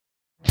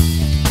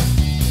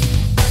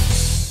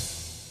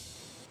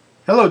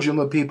Hello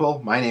Joomla people,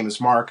 my name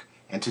is Mark,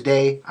 and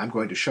today I'm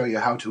going to show you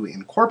how to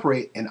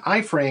incorporate an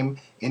iframe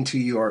into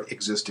your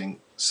existing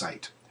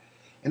site.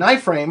 An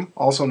iframe,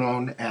 also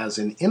known as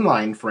an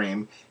inline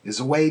frame,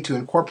 is a way to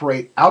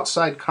incorporate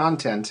outside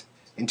content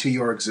into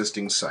your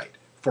existing site.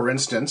 For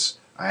instance,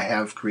 I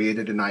have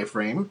created an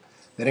iframe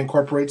that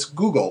incorporates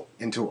Google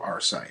into our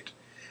site.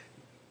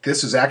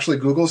 This is actually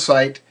Google's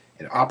site.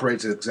 It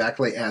operates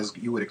exactly as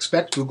you would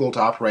expect Google to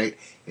operate.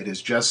 It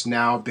has just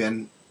now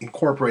been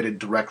incorporated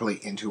directly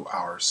into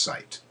our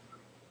site.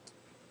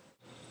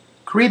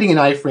 Creating an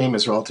iframe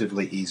is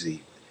relatively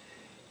easy.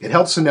 It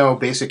helps to know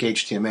basic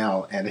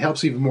HTML, and it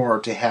helps even more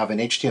to have an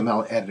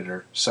HTML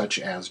editor such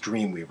as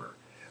Dreamweaver.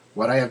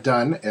 What I have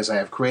done is I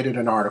have created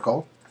an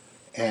article,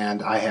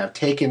 and I have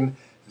taken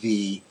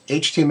the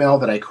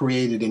HTML that I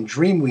created in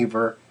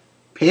Dreamweaver,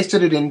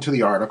 pasted it into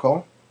the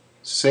article,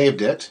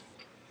 saved it,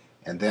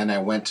 and then I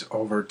went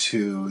over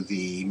to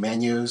the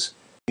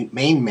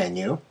main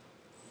menu,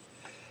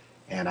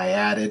 and I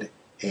added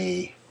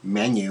a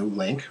menu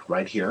link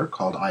right here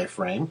called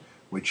iframe,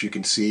 which you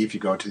can see if you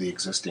go to the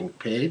existing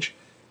page.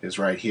 It is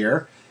right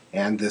here,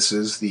 and this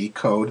is the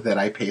code that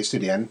I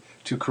pasted in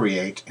to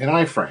create an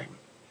iframe.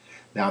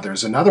 Now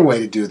there's another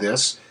way to do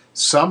this.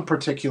 Some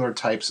particular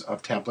types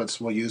of templates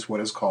will use what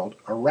is called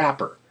a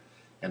wrapper,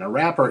 and a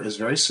wrapper is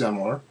very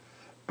similar,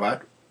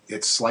 but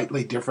it's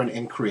slightly different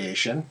in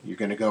creation. You're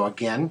going to go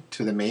again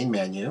to the main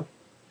menu,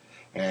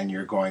 and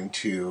you're going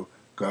to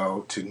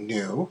go to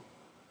New,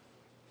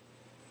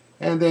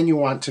 and then you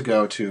want to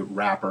go to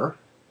Wrapper.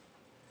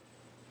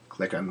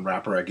 Click on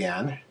Wrapper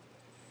again,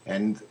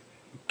 and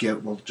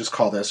we'll just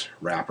call this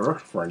Wrapper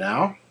for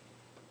now.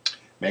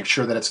 Make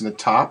sure that it's in the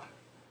top,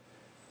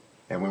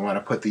 and we want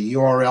to put the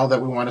URL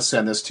that we want to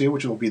send this to,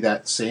 which will be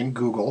that same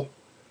Google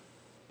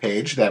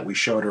page that we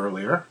showed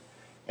earlier.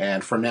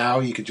 And for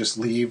now, you could just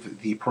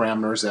leave the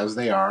parameters as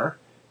they are.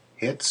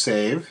 Hit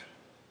Save,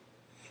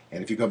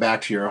 and if you go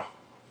back to your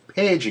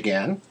page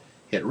again,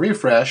 hit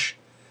Refresh,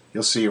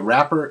 you'll see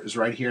Wrapper is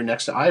right here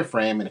next to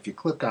iframe, and if you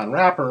click on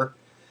Wrapper,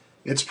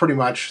 it's pretty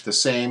much the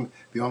same.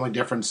 The only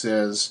difference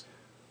is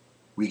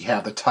we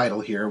have the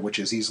title here, which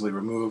is easily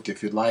removed.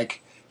 If you'd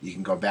like, you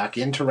can go back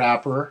into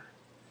Wrapper,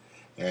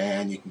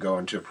 and you can go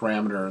into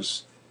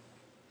Parameters,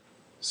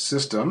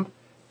 System,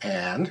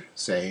 and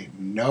say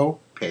No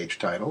Page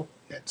Title.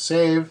 Hit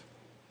Save,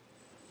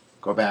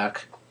 go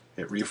back,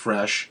 hit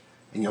Refresh,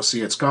 and you'll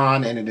see it's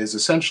gone, and it is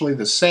essentially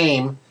the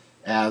same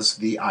as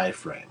the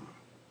iframe.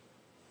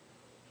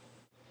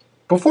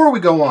 Before we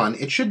go on,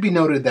 it should be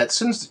noted that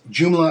since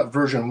Joomla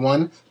version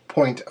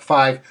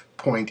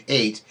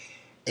 1.5.8,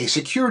 a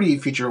security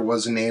feature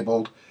was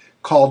enabled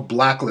called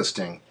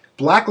blacklisting.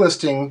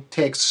 Blacklisting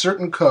takes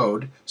certain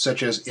code,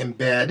 such as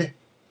embed,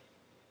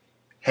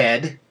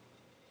 head,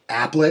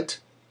 applet,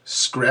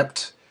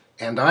 script,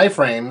 and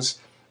iframes,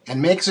 and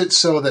makes it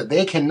so that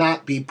they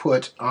cannot be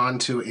put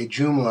onto a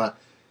Joomla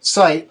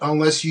site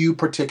unless you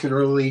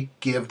particularly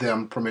give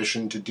them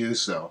permission to do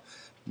so.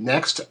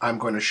 Next, I'm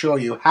going to show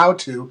you how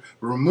to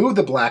remove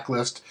the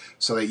blacklist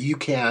so that you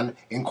can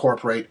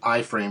incorporate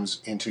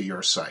iframes into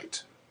your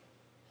site.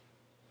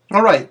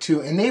 Alright, to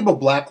enable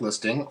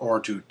blacklisting or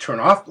to turn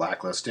off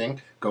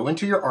blacklisting, go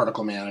into your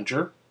article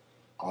manager,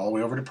 all the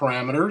way over to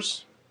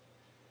parameters.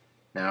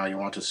 Now you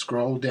want to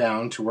scroll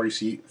down to where you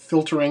see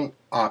filtering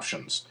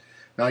options.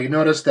 Now you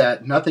notice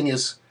that nothing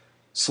is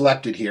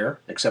selected here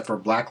except for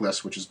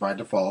blacklist, which is by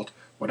default.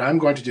 What I'm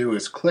going to do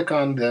is click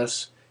on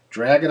this,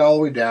 drag it all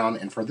the way down,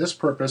 and for this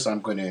purpose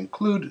I'm going to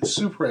include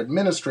Super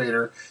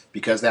Administrator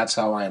because that's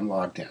how I am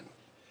logged in.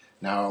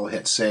 Now I'll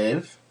hit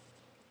Save.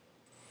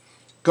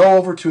 Go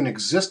over to an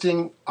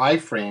existing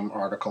iframe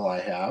article I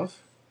have,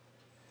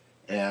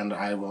 and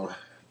I will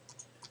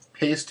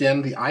paste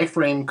in the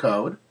iframe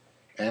code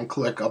and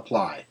click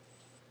Apply.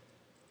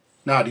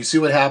 Now do you see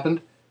what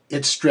happened?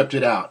 It stripped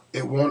it out.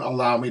 It won't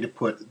allow me to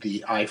put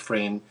the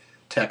iframe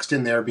text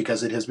in there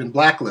because it has been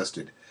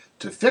blacklisted.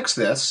 To fix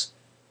this,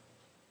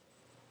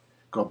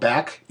 go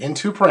back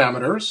into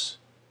Parameters,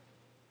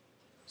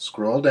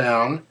 scroll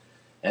down,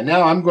 and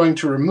now I'm going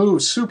to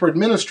remove Super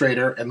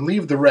Administrator and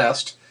leave the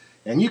rest.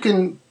 And you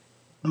can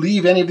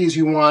leave any of these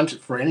you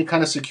want for any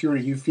kind of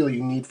security you feel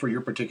you need for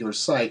your particular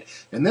site.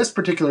 In this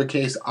particular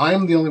case,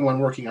 I'm the only one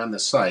working on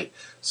this site,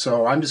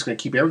 so I'm just going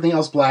to keep everything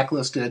else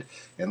blacklisted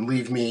and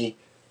leave me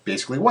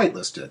basically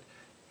whitelisted.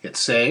 Hit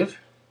Save.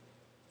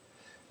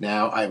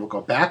 Now I will go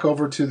back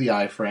over to the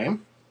iframe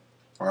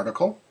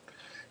article.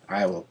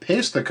 I will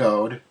paste the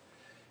code.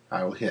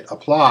 I will hit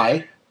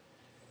Apply,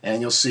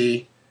 and you'll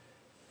see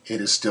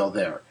it is still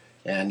there.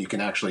 And you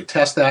can actually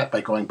test that by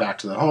going back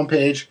to the home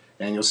page,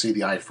 and you'll see the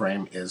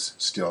iframe is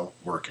still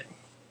working.